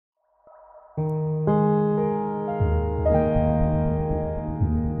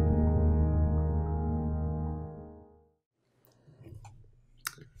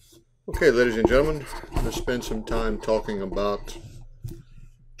Okay, ladies and gentlemen, let's spend some time talking about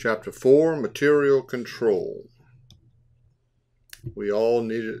Chapter 4, Material Control. We all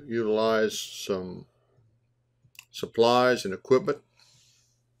need to utilize some supplies and equipment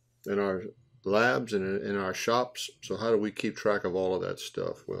in our labs and in our shops. So how do we keep track of all of that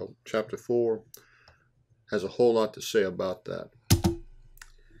stuff? Well, Chapter 4 has a whole lot to say about that.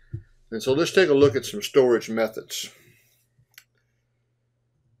 And so let's take a look at some storage methods.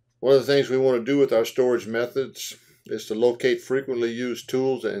 One of the things we want to do with our storage methods is to locate frequently used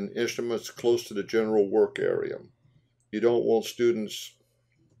tools and instruments close to the general work area. You don't want students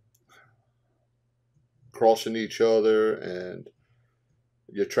crossing each other and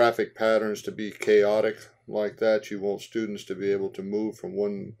your traffic patterns to be chaotic like that. You want students to be able to move from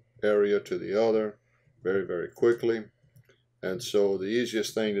one area to the other very, very quickly. And so the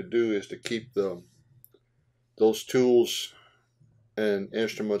easiest thing to do is to keep those tools and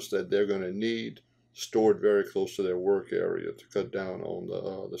instruments that they're going to need stored very close to their work area to cut down on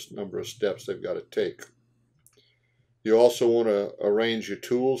the number of steps they've got to take. You also want to arrange your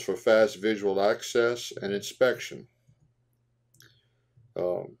tools for fast visual access and inspection.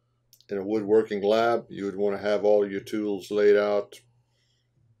 In a woodworking lab, you would want to have all your tools laid out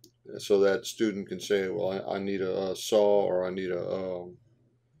so that student can say, well, I need a saw, or I need a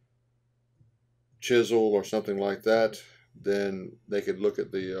chisel or something like that. Then they could look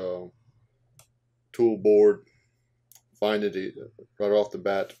at the tool board, find it right off the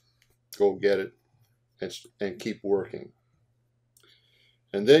bat, go get it, and keep working.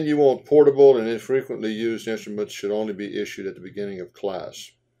 And then you want portable and infrequently used instruments should only be issued at the beginning of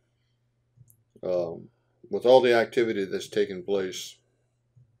class. With all the activity that's taking place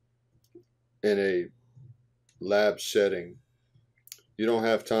in a lab setting, you don't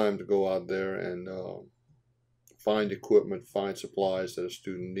have time to go out there and find equipment, find supplies that a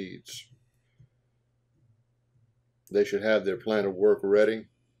student needs. They should have their plan of work ready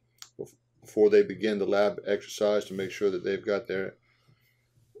before they begin the lab exercise to make sure that they've got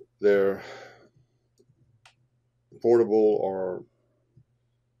their portable or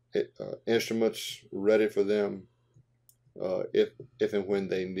instruments ready for them if and when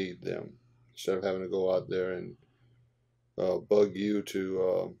they need them, instead of having to go out there and bug you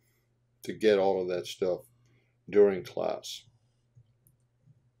to get all of that stuff during class.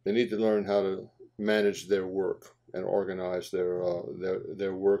 They need to learn how to manage their work and organize their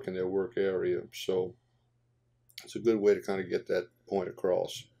work and their work area. So it's a good way to kind of get that point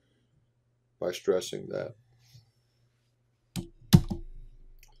across by stressing that.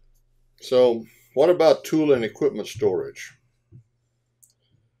 So what about tool and equipment storage?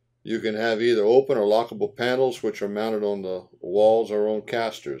 You can have either open or lockable panels which are mounted on the walls or on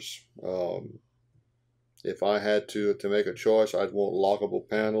casters. If I had to make a choice, I'd want lockable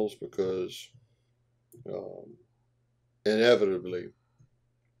panels because inevitably,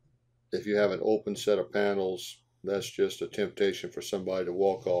 if you have an open set of panels, that's just a temptation for somebody to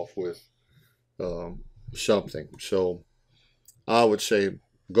walk off with something. So I would say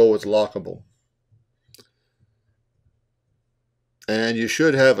go with lockable. And you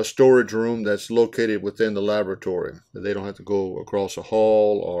should have a storage room that's located within the laboratory. They don't have to go across a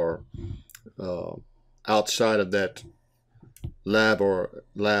hall or outside of that lab or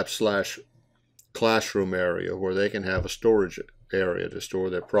lab/classroom area, where they can have a storage area to store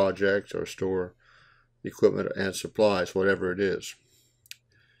their projects or store equipment and supplies, whatever it is.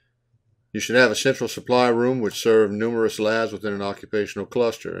 You should have a central supply room which serves numerous labs within an occupational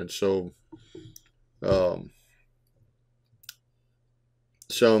cluster. And so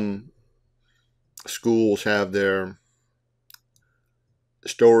some schools have their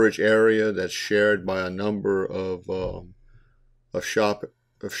storage area that's shared by a number of shops,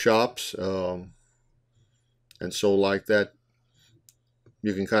 and so like that,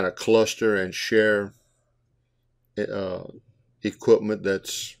 you can kind of cluster and share equipment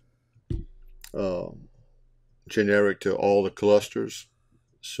that's generic to all the clusters.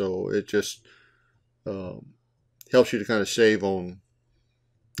 So it just helps you to kind of save on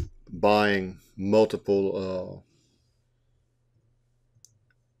buying multiple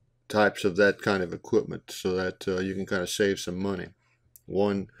types of that kind of equipment, so that you can kind of save some money.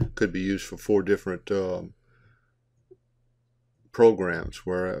 One could be used for 4 different programs,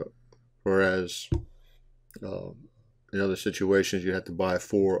 whereas in other situations you have to buy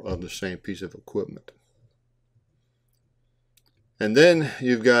 4 of the same piece of equipment. And then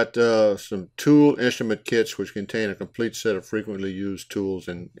you've got some tool instrument kits which contain a complete set of frequently used tools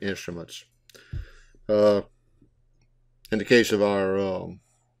and instruments. In the case of our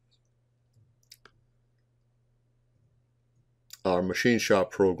machine shop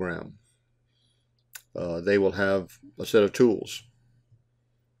program, they will have a set of tools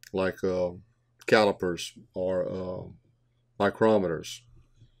like calipers or micrometers.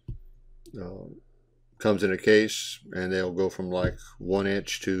 Uh, Comes in a case, and they'll go from like 1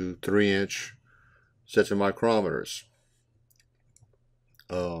 inch to 3 inch sets of micrometers.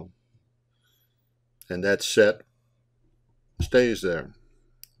 And that set stays there.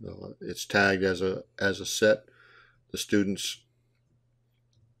 It's tagged as a set. The students,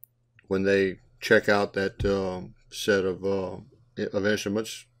 when they check out that set of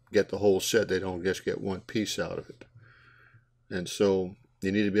instruments, get the whole set. They don't just get one piece out of it. And so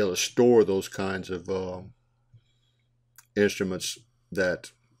you need to be able to store those kinds of instruments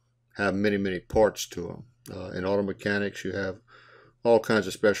that have many, many parts to them. In auto mechanics, you have all kinds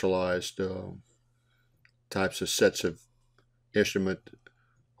of specialized types of sets of instrument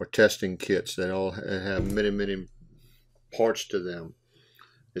or testing kits that all have many, many parts to them.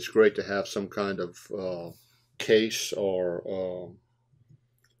 It's great to have some kind of case or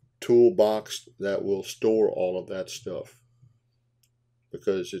toolbox that will store all of that stuff,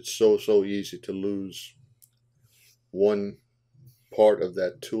 because it's so easy to lose one part of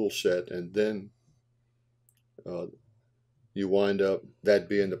that tool set, and then you wind up that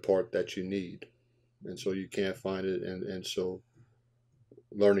being the part that you need, and so you can't find it, and so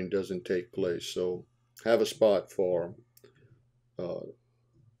learning doesn't take place. So have a spot for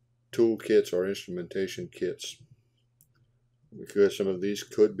tool kits or instrumentation kits, because some of these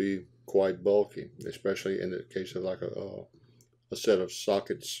could be quite bulky, especially in the case of like a set of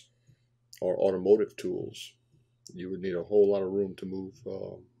sockets or automotive tools. You would need a whole lot of room to move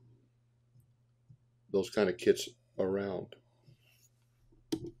those kind of kits around.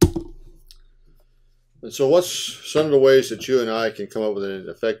 And so what's some of the ways that you and I can come up with an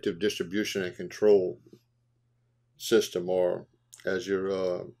effective distribution and control system, or as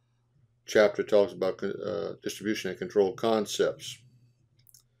your chapter talks about, distribution and control concepts?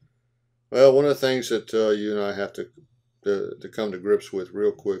 Well, one of the things that you and I have to come to grips with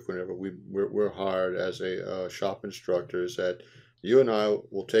real quick whenever we're hired as a shop instructor is that you and I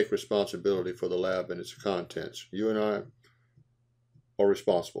will take responsibility for the lab and its contents. You and I are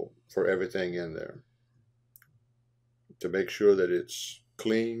responsible for everything in there, to make sure that it's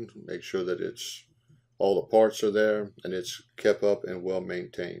clean, make sure that it's all the parts are there and it's kept up and well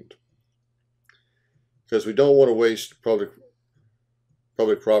maintained, because we don't want to waste public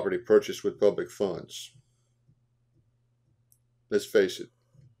property purchased with public funds. Let's face it,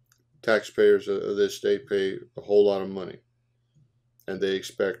 taxpayers of this state pay a whole lot of money, and they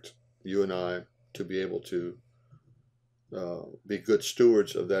expect you and I to be able to be good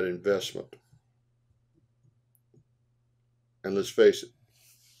stewards of that investment. And let's face it,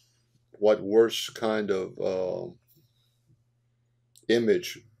 what worse kind of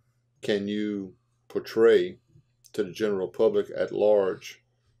image can you portray to the general public at large?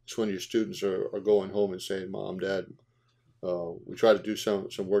 It's when your students are going home and saying, "Mom, Dad, we tried to do some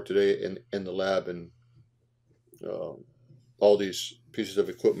work today in the lab, and all these pieces of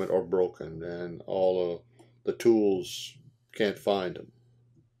equipment are broken, and all of the tools, can't find them."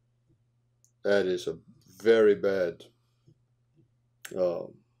 That is a very bad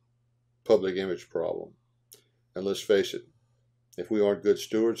public image problem. And let's face it, if we aren't good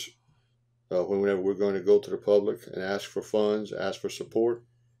stewards, whenever we're going to go to the public and ask for funds, ask for support,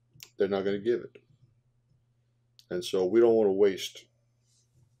 they're not going to give it. And so we don't want to waste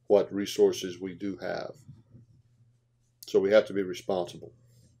what resources we do have. So we have to be responsible.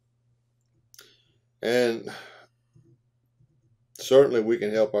 And certainly we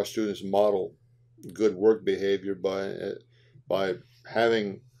can help our students model good work behavior by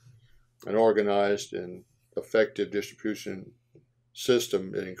having an organized and effective distribution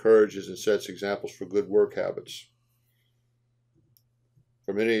system that encourages and sets examples for good work habits.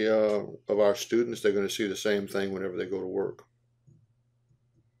 For many of our students, they're going to see the same thing whenever they go to work.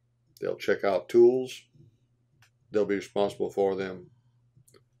 They'll check out tools, they'll be responsible for them,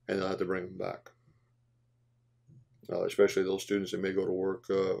 and they'll have to bring them back. Especially those students that may go to work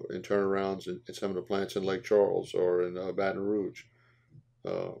in turnarounds in some of the plants in Lake Charles or in Baton Rouge.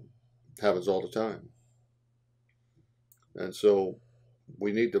 Happens all the time. And so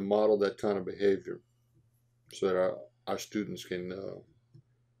we need to model that kind of behavior so that our students can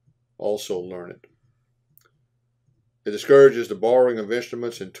also learn it. It discourages the borrowing of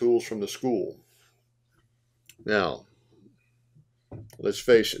instruments and tools from the school. Now, let's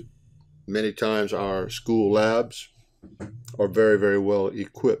face it, many times our school labs are very, very well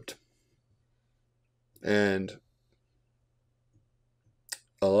equipped. And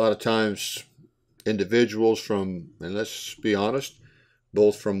a lot of times individuals from, and let's be honest,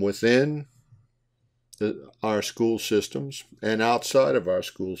 both from within our school systems and outside of our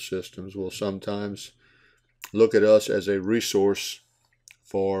school systems will sometimes look at us as a resource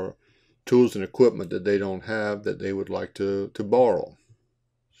for tools and equipment that they don't have that they would like to borrow.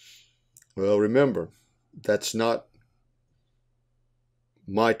 Well, remember, that's not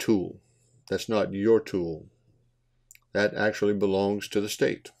my tool. That's not your tool. That actually belongs to the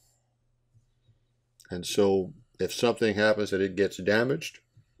state. And so if something happens that it gets damaged,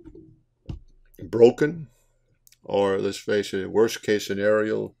 broken, or let's face it, worst case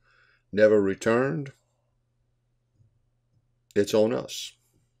scenario, never returned, it's on us.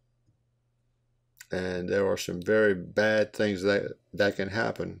 And there are some very bad things that can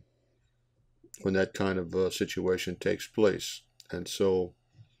happen when that kind of situation takes place. And so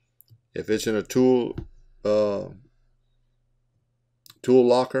if it's in a tool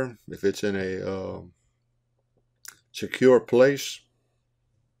locker, if it's in a secure place,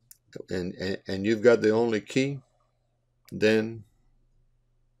 and you've got the only key, then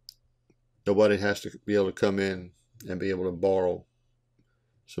nobody has to be able to come in and be able to borrow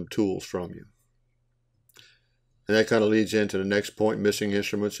some tools from you. And that kind of leads into the next point: missing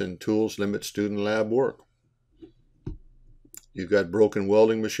instruments and tools limit student lab work. You've got broken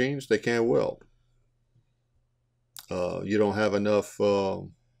welding machines, they can't weld. You don't have enough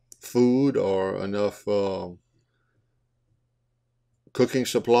food or enough cooking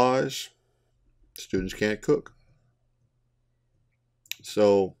supplies, students can't cook.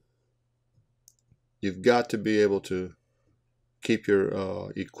 So you've got to be able to keep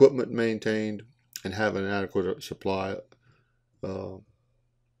your equipment maintained and have an adequate supply of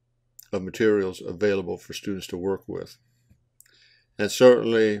materials available for students to work with. And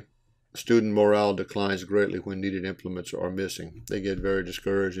certainly student morale declines greatly when needed implements are missing. They get very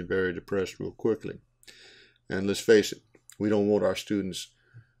discouraged and very depressed real quickly. And let's face it, we don't want our students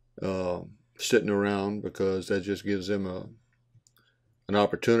sitting around, because that just gives them an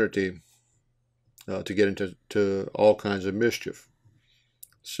opportunity to get into all kinds of mischief.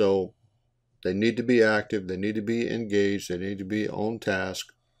 So they need to be active, they need to be engaged, they need to be on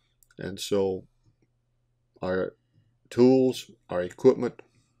task. And so our tools, our equipment,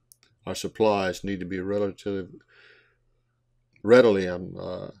 our supplies need to be readily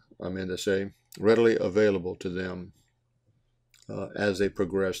available to them as they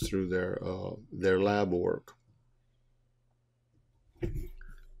progress through their lab work.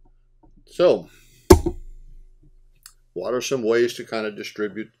 So, what are some ways to kind of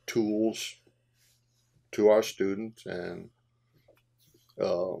distribute tools to our students? And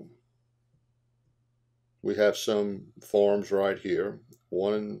we have some forms right here.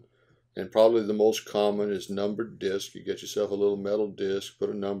 One, and probably the most common, is numbered disc. You get yourself a little metal disc, put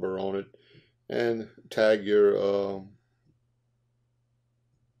a number on it, and tag your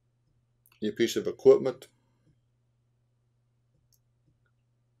piece of equipment.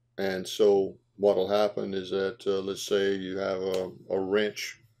 And so what will happen is that let's say you have a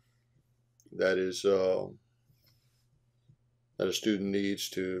wrench that is that a student needs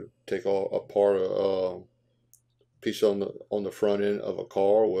to take apart a piece on the front end of a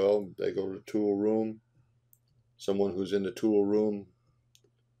car. Well, they go to the tool room. Someone who's in the tool room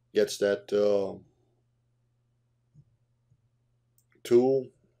gets that tool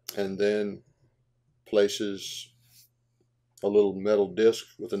and then places a little metal disc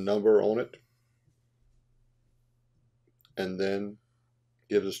with a number on it, and then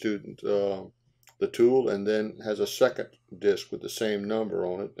gives a student the tool, and then has a second disc with the same number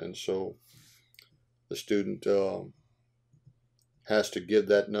on it. And so the student has to give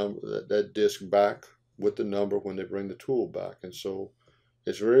that disc back with the number when they bring the tool back. And so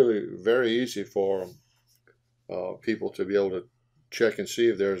it's really very easy for people to be able to check and see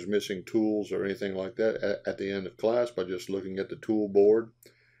if there's missing tools or anything like that at the end of class by just looking at the tool board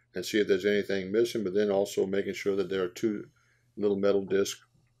and see if there's anything missing, but then also making sure that there are two little metal discs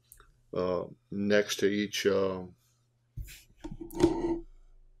next to each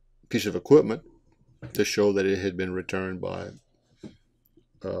piece of equipment to show that it had been returned by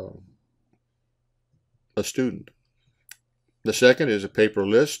a student. The second is a paper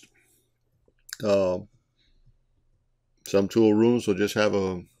list. Some tool rooms will just have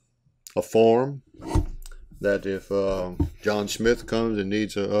a form that if John Smith comes and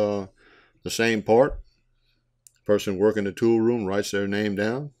needs the same part, the person working the tool room writes their name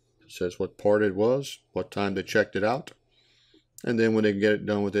down, says what part it was, what time they checked it out, and then when they get it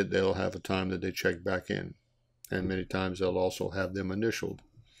done with it, they'll have a time that they check back in. And many times they'll also have them initialed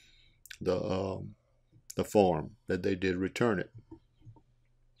the form that they did return it.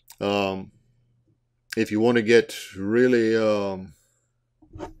 If you want to get really,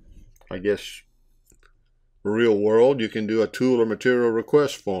 I guess, real world, you can do a tool or material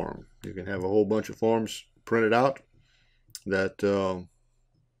request form. You can have a whole bunch of forms printed out that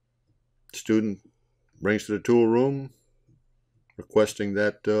student brings to the tool room, requesting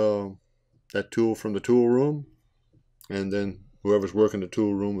that that tool from the tool room, and then whoever's working the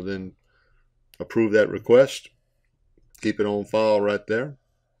tool room will then approve that request, keep it on file right there,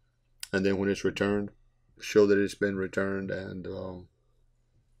 and then when it's returned, show that it's been returned and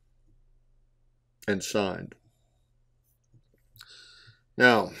signed.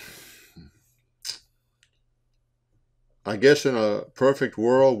 Now, I guess in a perfect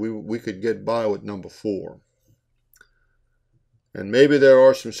world, we could get by with number 4. And maybe there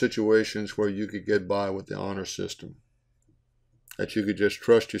are some situations where you could get by with the honor system, that you could just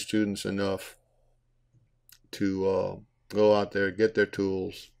trust your students enough to go out there, get their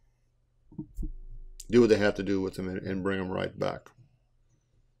tools, do what they have to do with them, and bring them right back.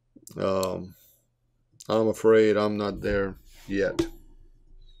 I'm afraid I'm not there yet.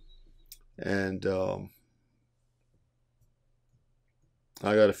 And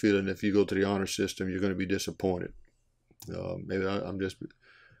I got a feeling if you go to the honor system, you're going to be disappointed. Maybe I'm just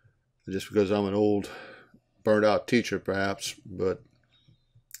because I'm an old, burned out teacher, perhaps, but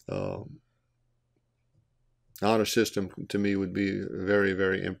honor system to me would be very,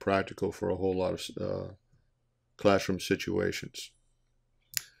 very impractical for a whole lot of classroom situations.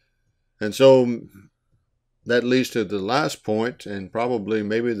 And so that leads to the last point, and probably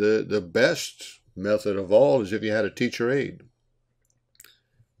maybe the best method of all is if you had a teacher aide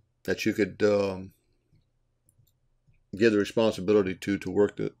that you could give the responsibility to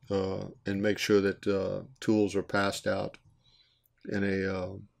work and make sure that tools are passed out in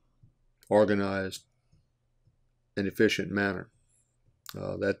a organized and efficient manner.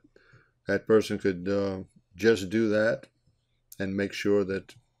 That person could just do that and make sure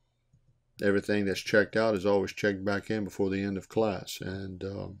that everything that's checked out is always checked back in before the end of class. And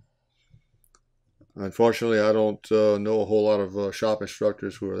unfortunately, I don't know a whole lot of shop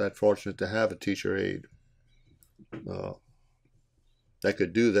instructors who are that fortunate to have a teacher aide that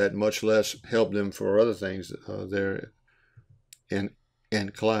could do that, much less help them for other things there in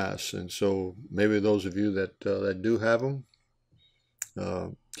class. And so maybe those of you that do have them,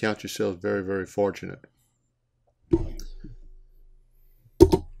 count yourselves very, very fortunate.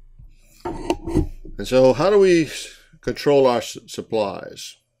 And so how do we control our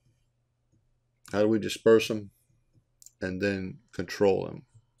supplies? How do we disperse them and then control them?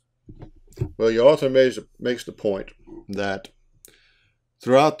 Well, your author makes the point that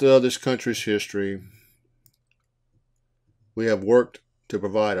throughout this country's history, we have worked to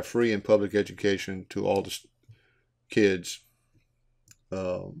provide a free and public education to all the kids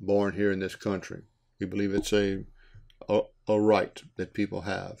born here in this country. We believe it's a right that people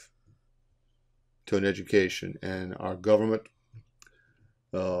have to an education, and our government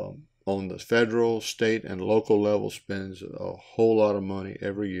on the federal, state, and local level spends a whole lot of money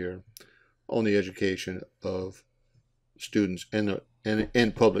every year on the education of students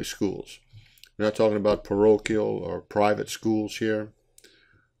in public schools. We're not talking about parochial or private schools here.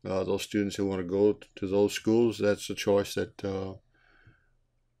 Those students who want to go to those schools, that's a choice that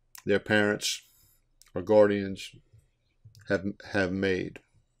their parents or guardians have made.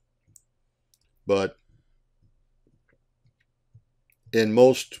 But in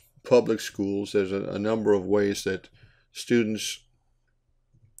most public schools, there's a number of ways that students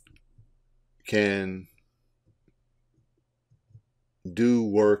can do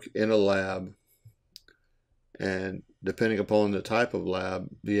work in a lab, and depending upon the type of lab,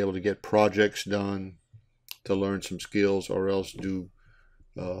 be able to get projects done to learn some skills, or else do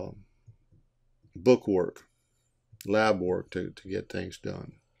book work, lab work to get things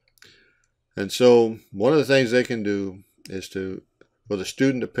done. And so one of the things they can do is for the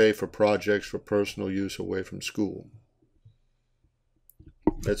student to pay for projects for personal use away from school.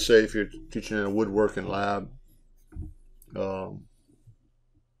 Let's say if you're teaching in a woodworking lab,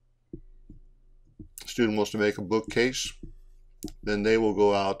 student wants to make a bookcase, then they will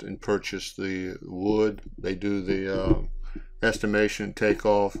go out and purchase the wood. They do the estimation, take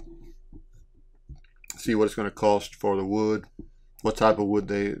off, see what it's going to cost for the wood, what type of wood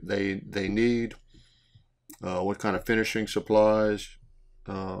they need, what kind of finishing supplies,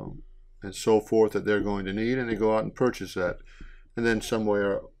 and so forth that they're going to need, and they go out and purchase that, and then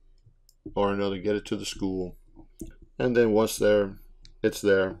somewhere or another get it to the school, and then once it's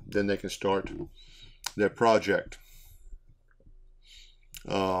there, then they can start their project.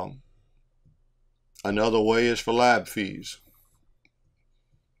 Another way is for lab fees.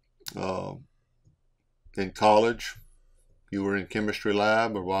 In college, you were in chemistry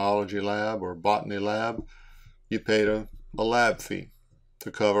lab or biology lab or botany lab, you paid a lab fee to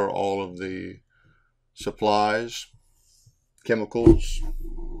cover all of the supplies, chemicals,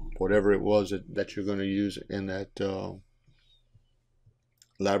 whatever it was that you're going to use in that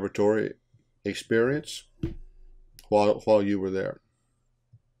laboratory experience while you were there.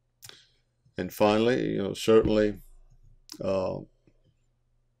 And finally, certainly Carl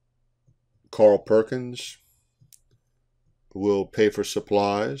Perkins will pay for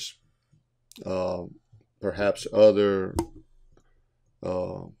supplies, perhaps other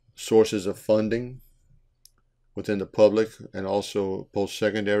sources of funding within the public and also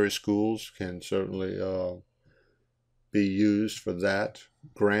post-secondary schools can certainly be used for that.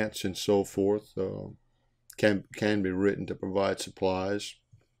 Grants and so forth can be written to provide supplies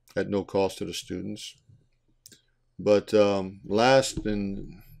at no cost to the students. But last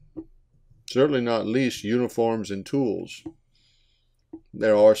and certainly not least, uniforms and tools.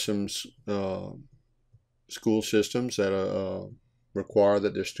 There are some school systems that require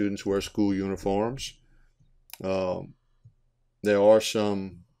that their students wear school uniforms. There are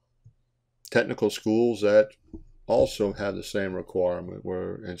some technical schools that also have the same requirement,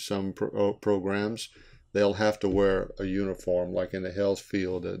 where in some programs they'll have to wear a uniform, like in the health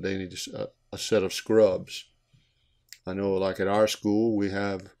field, that they need a set of scrubs. I know, like at our school, we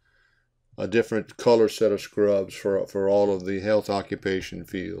have a different color set of scrubs for all of the health occupation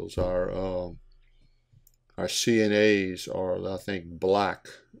fields. Our CNAs are, I think, black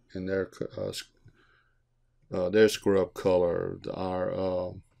in their scrub color.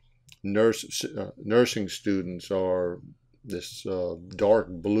 Our nursing students are this dark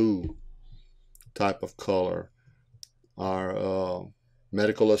blue type of color. Our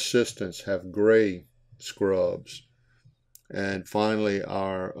medical assistants have gray scrubs. And finally,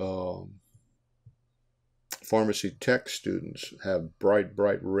 our pharmacy tech students have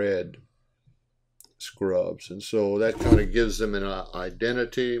bright red scrubs. And so that kind of gives them an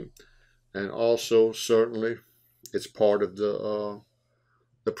identity, and also certainly it's part of the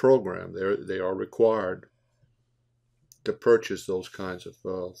program. They are required to purchase those kinds of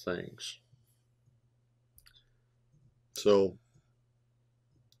things. So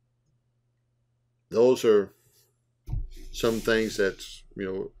those are some things that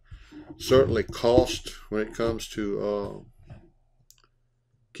certainly cost when it comes to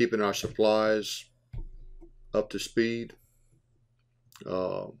keeping our supplies up to speed.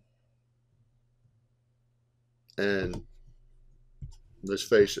 And let's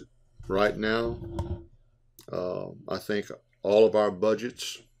face it, right now, I think all of our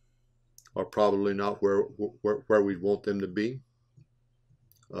budgets are probably not where we want them to be.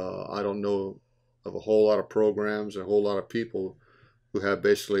 I don't know of a whole lot of programs and a whole lot of people who have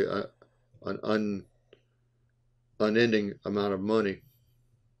basically an unending amount of money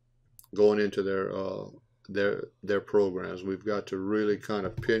going into their programs. We've got to really kind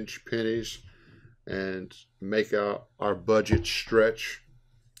of pinch pennies and make our budget stretch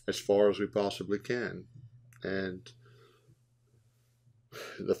as far as we possibly can. And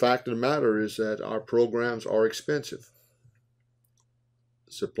the fact of the matter is that our programs are expensive.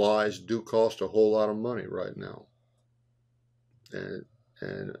 Supplies do cost a whole lot of money right now, and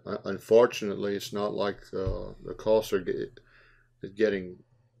unfortunately, it's not like the costs are getting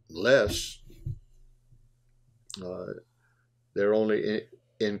less. They're only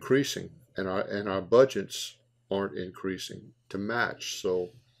increasing, and our budgets aren't increasing to match. So,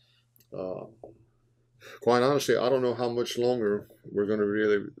 quite honestly, I don't know how much longer we're going to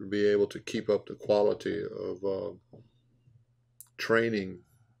really be able to keep up the quality of training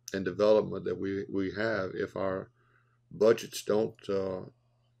and development that we have if our budgets don't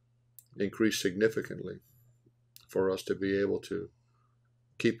increase significantly for us to be able to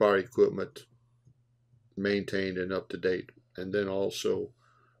keep our equipment maintained and up to date, and then also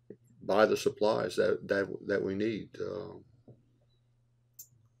buy the supplies that we need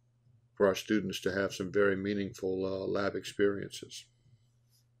for our students to have some very meaningful lab experiences.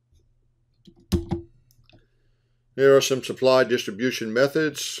 Here are some supply distribution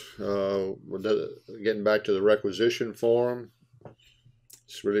methods. Getting back to the requisition form,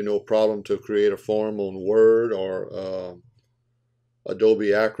 it's really no problem to create a form on Word or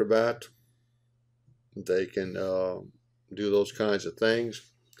Adobe Acrobat. They can do those kinds of things.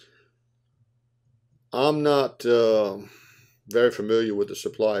 I'm not very familiar with the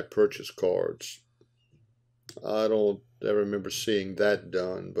supply purchase cards. I don't ever remember seeing that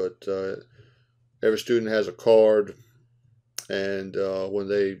done, but every student has a card, and when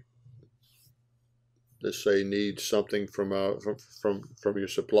they, let's say, need something from your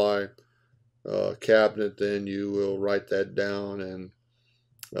supply cabinet, then you will write that down and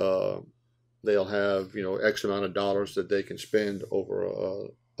they'll have, you know, X amount of dollars that they can spend over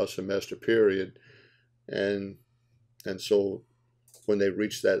a semester period, and so when they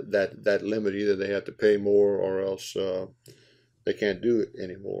reach that limit, either they have to pay more or else they can't do it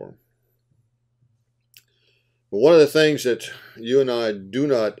anymore. But one of the things that you and I do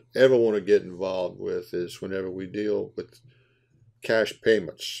not ever want to get involved with is whenever we deal with cash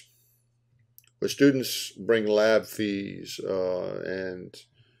payments. When students bring lab fees and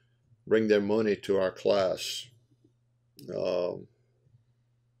bring their money to our class, the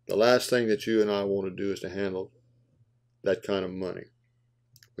last thing that you and I want to do is to handle that kind of money.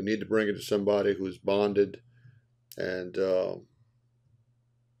 We need to bring it to somebody who's bonded and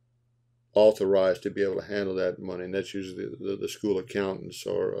authorized to be able to handle that money, and that's usually the school accountants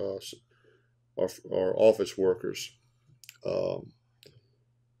or office workers.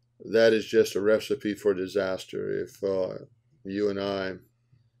 That is just a recipe for disaster if you and I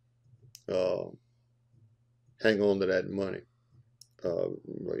hang on to that money.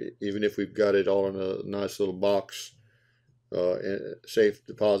 Even if we've got it all in a nice little box, safe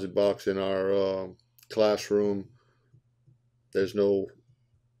deposit box in our classroom, there's no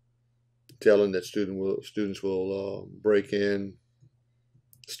telling that students will break in,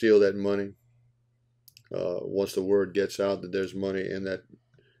 steal that money. Once the word gets out that there's money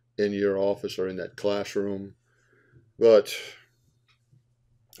in your office or in that classroom. But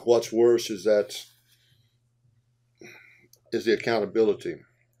what's worse is the accountability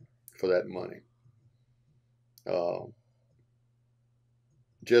for that money.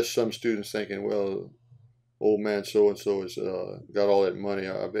 Just some students thinking, well, old man so and so has got all that money.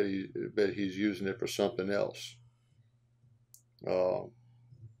 I bet he's using it for something else. And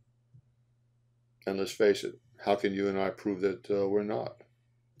let's face it, how can you and I prove that we're not,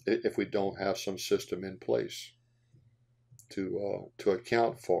 if we don't have some system in place to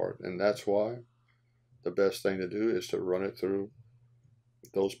account for it? And that's why the best thing to do is to run it through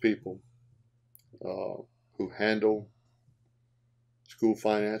those people who handle school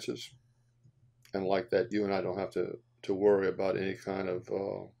finances. And like that, you and I don't have to worry about any kind of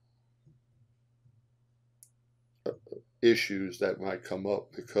issues that might come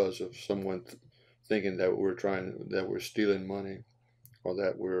up because of someone thinking that we're stealing money, or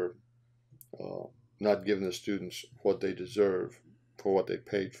that we're not giving the students what they deserve for what they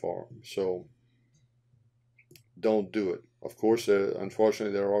paid for. So don't do it. Of course,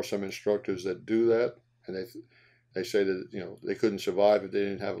 unfortunately, there are some instructors that do that, and they say that, you know, they couldn't survive if they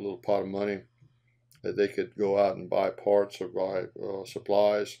didn't have a little pot of money, that they could go out and buy parts or buy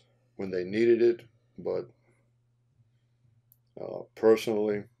supplies when they needed it. But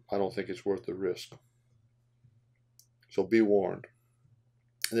personally, I don't think it's worth the risk. So be warned.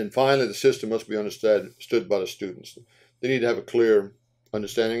 And then finally, the system must be understood by the students. They need to have a clear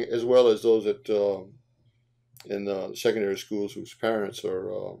understanding, as well as those that in the secondary schools whose parents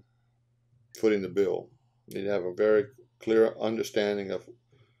are footing the bill. They need to have a very clear understanding of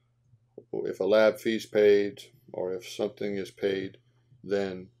if a lab fee is paid or if something is paid,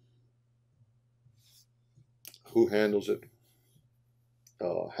 then who handles it,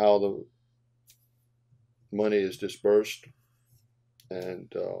 how the money is dispersed,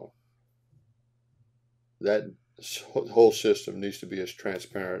 and that whole system needs to be as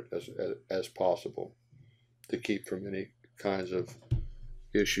transparent as possible to keep from any kinds of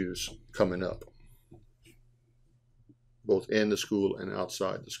issues coming up, both in the school and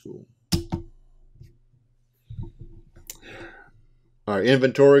outside the school. Our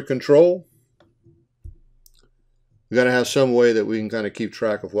inventory control. We've got to have some way that we can kind of keep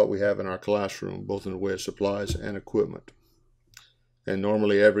track of what we have in our classroom, both in the way of supplies and equipment. And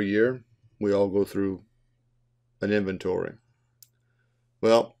normally every year, we all go through an inventory.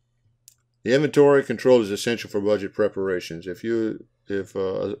 Well, the inventory control is essential for budget preparations. If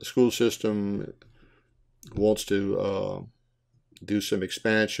a school system wants to do some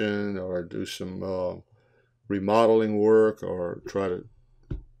expansion or do some remodeling work or try to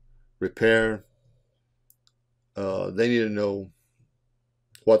repair, they need to know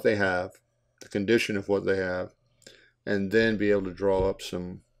what they have, the condition of what they have, and then be able to draw up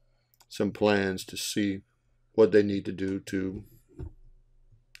some plans to see what they need to do to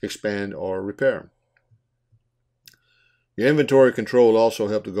expand or repair. Your inventory control also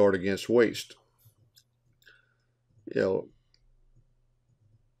helps to guard against waste. You know,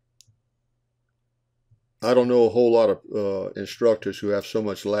 I don't know a whole lot of instructors who have so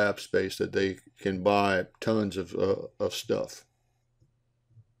much lab space that they can buy tons of stuff.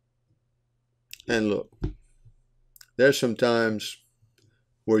 And look, there's some times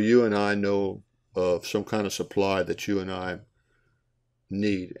where you and I know of some kind of supply that you and I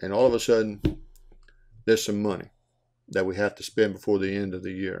need. And all of a sudden, there's some money that we have to spend before the end of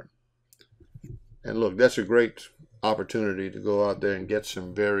the year. And look, that's a great opportunity to go out there and get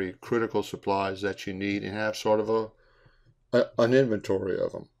some very critical supplies that you need and have sort of an inventory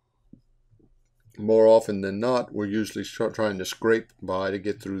of them. More often than not, we're usually trying to scrape by to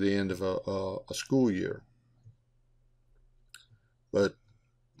get through the end of a school year. But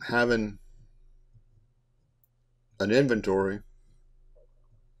having an inventory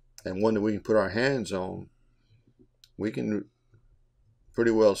and one that we can put our hands on, we can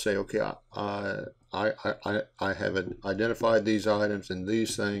pretty well say, okay, I have identified these items, and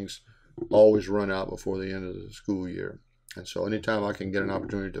these things always run out before the end of the school year. And so anytime I can get an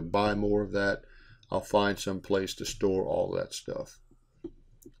opportunity to buy more of that, I'll find some place to store all that stuff.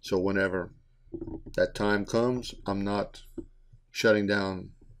 So whenever that time comes, I'm not shutting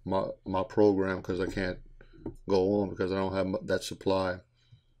down my program because I can't go on because I don't have that supply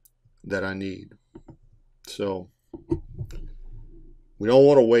that I need. So we don't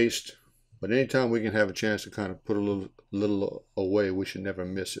want to waste, but anytime we can have a chance to kind of put a little away, we should never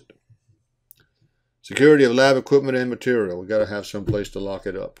miss it. Security of lab equipment and material. We got to have some place to lock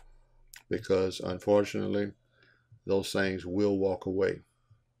it up, because unfortunately, those things will walk away.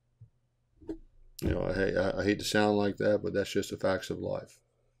 You know, I hate to sound like that, but that's just the facts of life.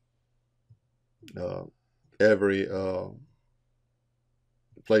 Every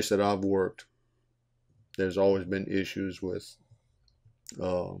place that I've worked, there's always been issues with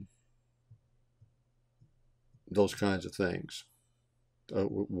those kinds of things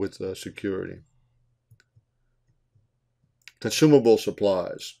with security. Consumable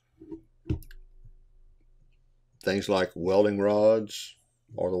supplies. Things like welding rods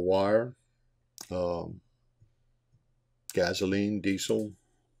or the wire, gasoline, diesel.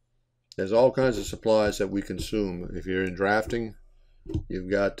 There's all kinds of supplies that we consume. If you're in drafting, you've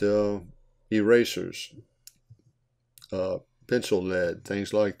got erasers, pencil lead,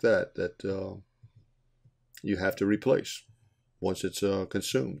 things like that you have to replace once it's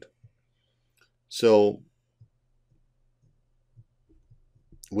consumed. So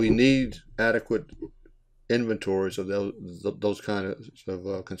we need adequate inventories of those kind of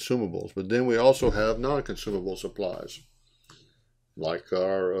consumables. But then we also have non-consumable supplies, like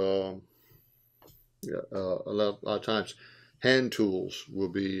our a lot of times hand tools will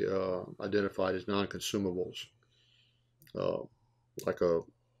be identified as non-consumables, like a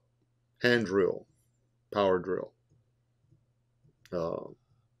hand drill, power drill.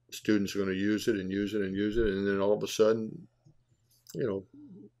 Students are going to use it and use it and use it, and then all of a sudden, you know,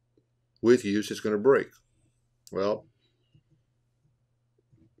 with use, it's going to break. Well,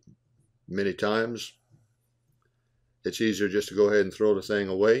 many times it's easier just to go ahead and throw the thing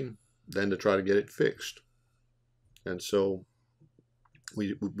away than to try to get it fixed. And so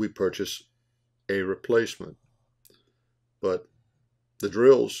we purchase a replacement. But the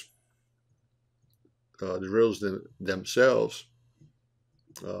drills themselves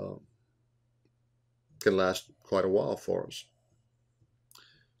can last quite a while for us.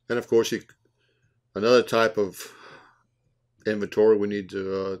 And of course, another type of inventory we need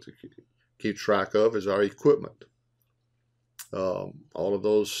to keep track of is our equipment. All of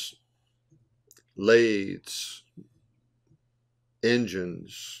those lathes,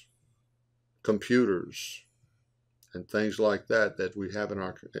 engines, computers, and things like that we have in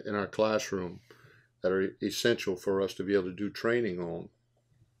our classroom that are essential for us to be able to do training on.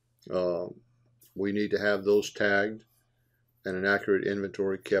 We need to have those tagged and an accurate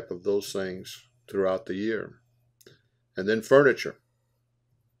inventory kept of those things throughout the year. And then furniture.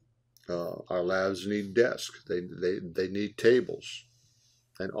 Our labs need desks. They need tables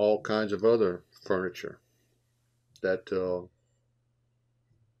and all kinds of other furniture that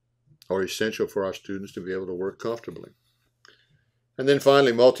are essential for our students to be able to work comfortably. And then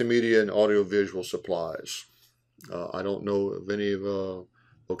finally, multimedia and audiovisual supplies. I don't know of any of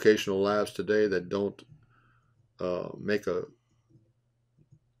vocational labs today that don't make a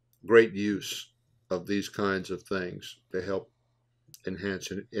great use of these kinds of things to help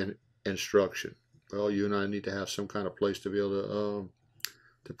enhance instruction. Well, you and I need to have some kind of place to be able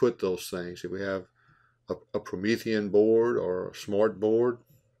to put those things. If we have a Promethean board or a smart board,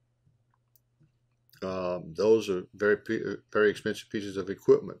 those are very expensive pieces of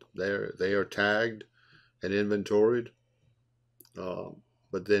equipment. They are tagged and inventoried,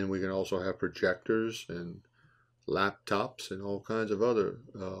 but then we can also have projectors and laptops and all kinds of other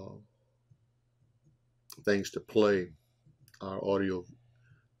things to play our audio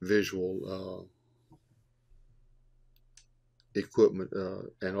visual equipment,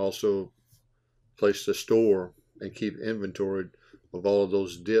 and also place to store and keep inventoried of all of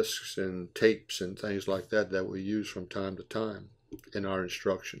those discs and tapes and things like that that we use from time to time in our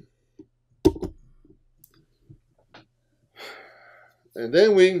instruction. And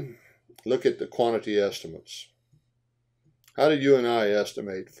then we look at the quantity estimates. How do you and I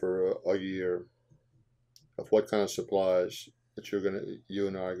estimate for a year of what kind of supplies that you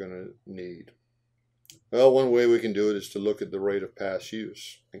and I are going to need? Well, one way we can do it is to look at the rate of past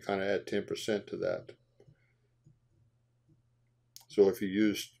use and kind of add 10% to that. So if you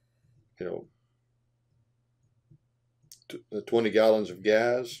used, 20 gallons of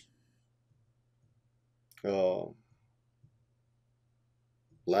gas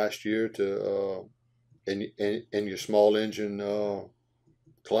last year to in your small engine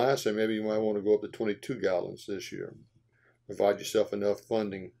class, and maybe you might want to go up to 22 gallons this year. Provide yourself enough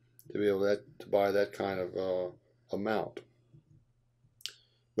funding to be able to buy that kind of amount.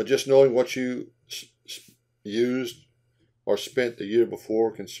 But just knowing what you used or spent the year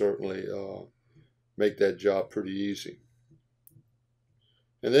before can certainly make that job pretty easy.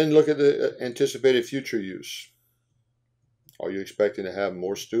 And then look at the anticipated future use. Are you expecting to have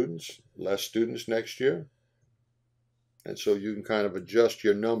more students, less students next year? And so you can kind of adjust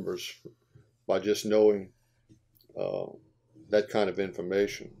your numbers by just knowing that kind of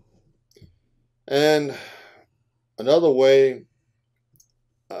information. And another way,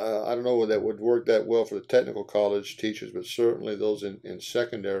 I don't know whether that would work that well for the technical college teachers, but certainly those in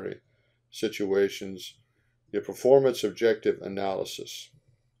secondary situations, your performance objective analysis.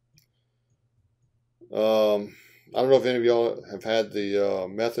 I don't know if any of y'all have had the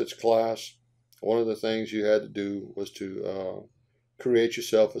methods class. One of the things you had to do was to create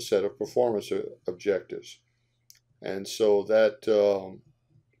yourself a set of performance objectives. And so that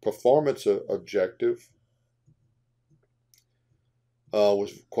performance objective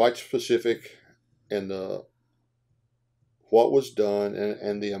was quite specific in what was done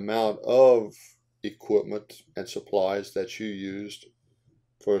and the amount of equipment and supplies that you used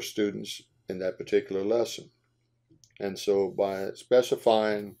for students in that particular lesson. And so by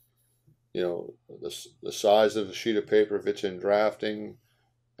specifying, the size of the sheet of paper if it's in drafting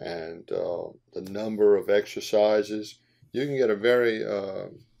and the number of exercises, you can get a very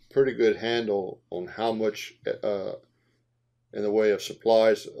pretty good handle on how much in the way of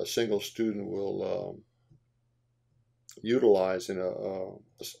supplies a single student will utilize in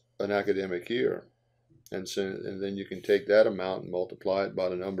an academic year. And then you can take that amount and multiply it by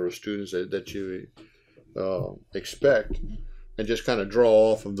the number of students that you expect, and just kind of draw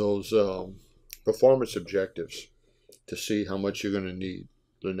off of those performance objectives to see how much you're going to need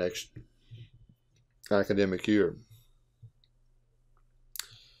the next academic year.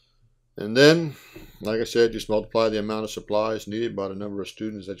 And then, like I said, just multiply the amount of supplies needed by the number of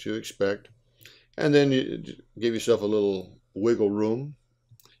students that you expect, and then you give yourself a little wiggle room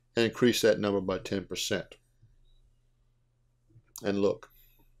and increase that number by 10%. And look,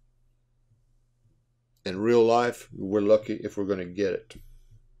 in real life, we're lucky if we're going to get it.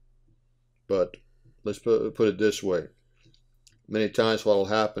 But let's put it this way. Many times what will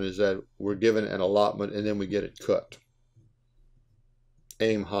happen is that we're given an allotment and then we get it cut.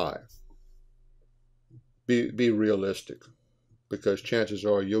 Aim high. Be realistic, because chances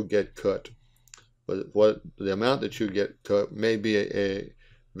are you'll get cut. But the amount that you get cut may be a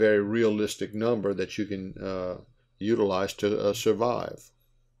very realistic number that you can utilize to survive.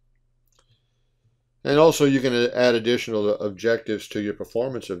 And also you can add additional objectives to your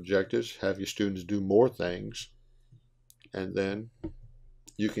performance objectives, have your students do more things, and then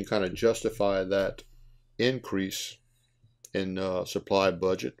you can kind of justify that increase in supply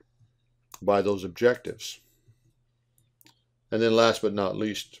budget by those objectives. And then last but not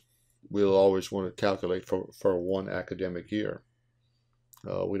least, we'll always want to calculate for one academic year.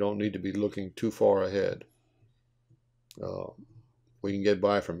 We don't need to be looking too far ahead. We can get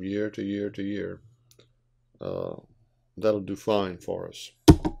by from year to year to year. That'll do fine for us.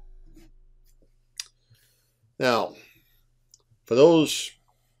 Now, for those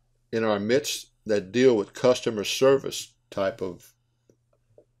in our midst that deal with customer service type of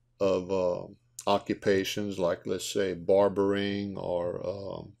occupations, like let's say barbering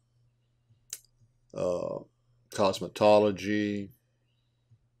or cosmetology,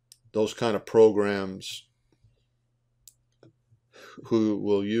 those kind of programs, who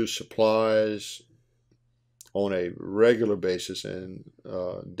will use supplies on a regular basis and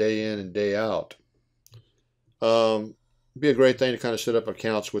day in and day out, be a great thing to kind of set up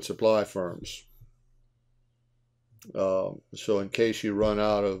accounts with supply firms. So in case you run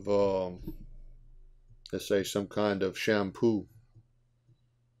out of, let's say, some kind of shampoo,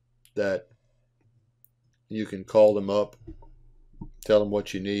 that you can call them up tell them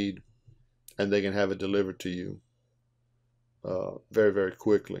what you need, and they can have it delivered to you very, very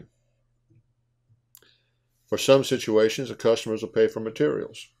quickly. For some situations, the customers will pay for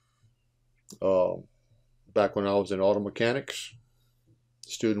materials. Back when I was in auto mechanics,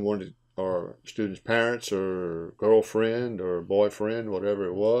 student wanted, or student's parents or girlfriend or boyfriend, whatever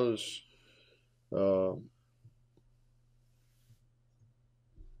it was,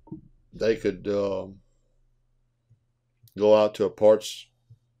 they could go out to a parts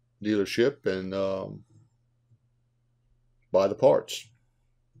dealership and buy the parts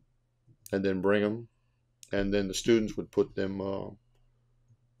and then bring them, and then the students would put them on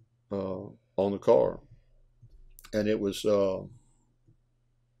the car. And it was a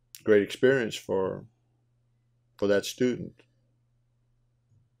great experience for that student,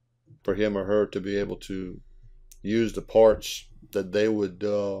 for him or her to be able to use the parts that they would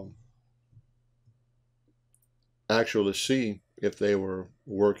actually see if they were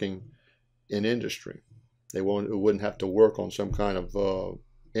working in industry. They wouldn't have to work on some kind of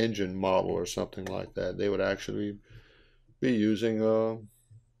engine model or something like that. They would actually be using the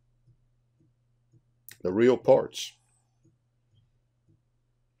real parts.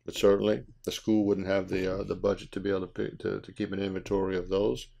 But certainly the school wouldn't have the budget to be able to keep an inventory of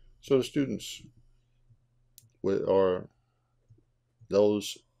those. So the students or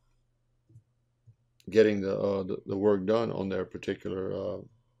those getting the work done on their particular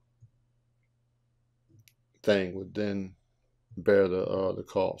thing would then bear the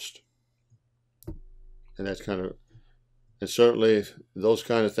cost. And that's kind of, and certainly those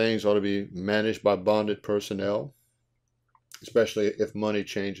kind of things ought to be managed by bonded personnel, especially if money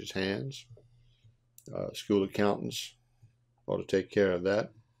changes hands. School accountants ought to take care of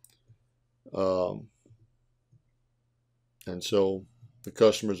that. And so the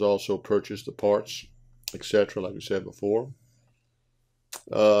customers also purchase the parts, etc., like we said before.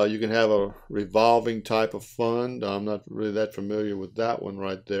 You can have a revolving type of fund. I'm not really that familiar with that one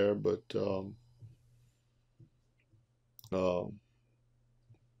right there, but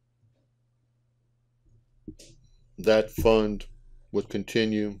that fund would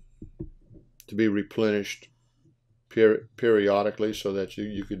continue to be replenished periodically so that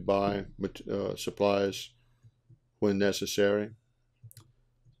you could buy supplies when necessary.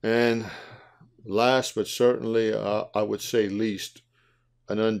 And last but certainly, I would say least,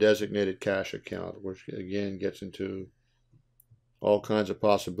 an undesignated cash account, which again gets into all kinds of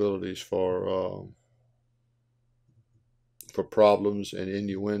possibilities for problems and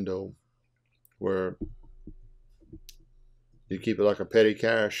innuendo, where you keep it like a petty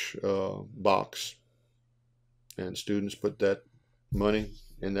cash box, and students put that money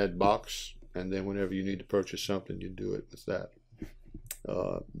in that box, and then whenever you need to purchase something, you do it with that.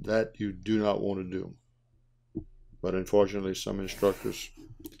 That you do not want to do. But unfortunately, some instructors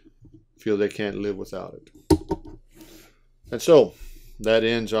feel they can't live without it. And so that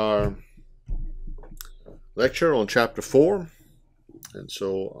ends our lecture on chapter 4. And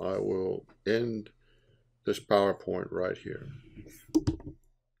so I will end this PowerPoint right here.